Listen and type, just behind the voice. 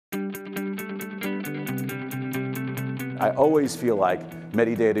I always feel like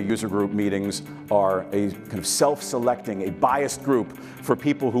Medidata user group meetings are a kind of self-selecting, a biased group for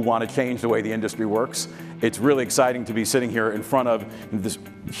people who want to change the way the industry works. It's really exciting to be sitting here in front of this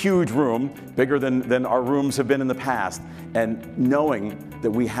huge room, bigger than our rooms have been in the past, and knowing that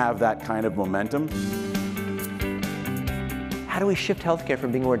we have that kind of momentum. How do we shift healthcare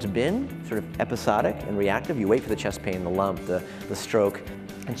from being where it's been, sort of episodic and reactive? You wait for the chest pain, the lump, the stroke,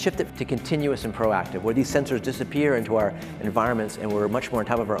 and shift it to continuous and proactive, where these sensors disappear into our environments and we're much more on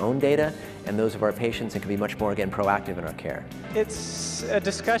top of our own data and those of our patients and can be much more, again, proactive in our care. It's a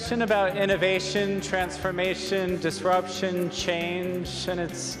discussion about innovation, transformation, disruption, change, and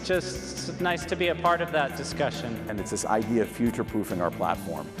it's just nice to be a part of that discussion. And it's this idea of future-proofing our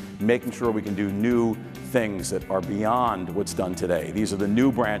platform, making sure we can do new things that are beyond what's done today. These are the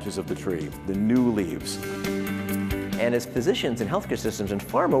new branches of the tree, the new leaves. And as physicians in healthcare systems and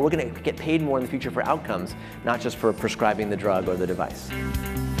pharma, we're going to get paid more in the future for outcomes, not just for prescribing the drug or the device.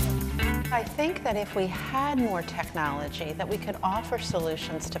 I think that if we had more technology that we could offer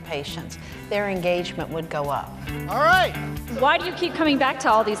solutions to patients, their engagement would go up. All right. Why do you keep coming back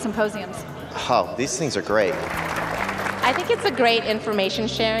to all these symposiums? Oh, these things are great. I think it's a great information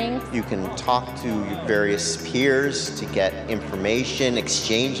sharing. You can talk to your various peers to get information,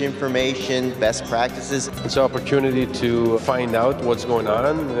 exchange information, best practices. It's an opportunity to find out what's going on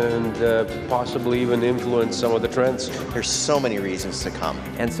and possibly even influence some of the trends. There's so many reasons to come.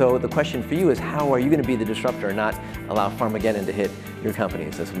 And so the question for you is, how are you going to be the disruptor and not allow Pharmageddon to hit your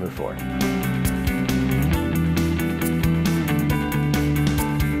companies as we move forward?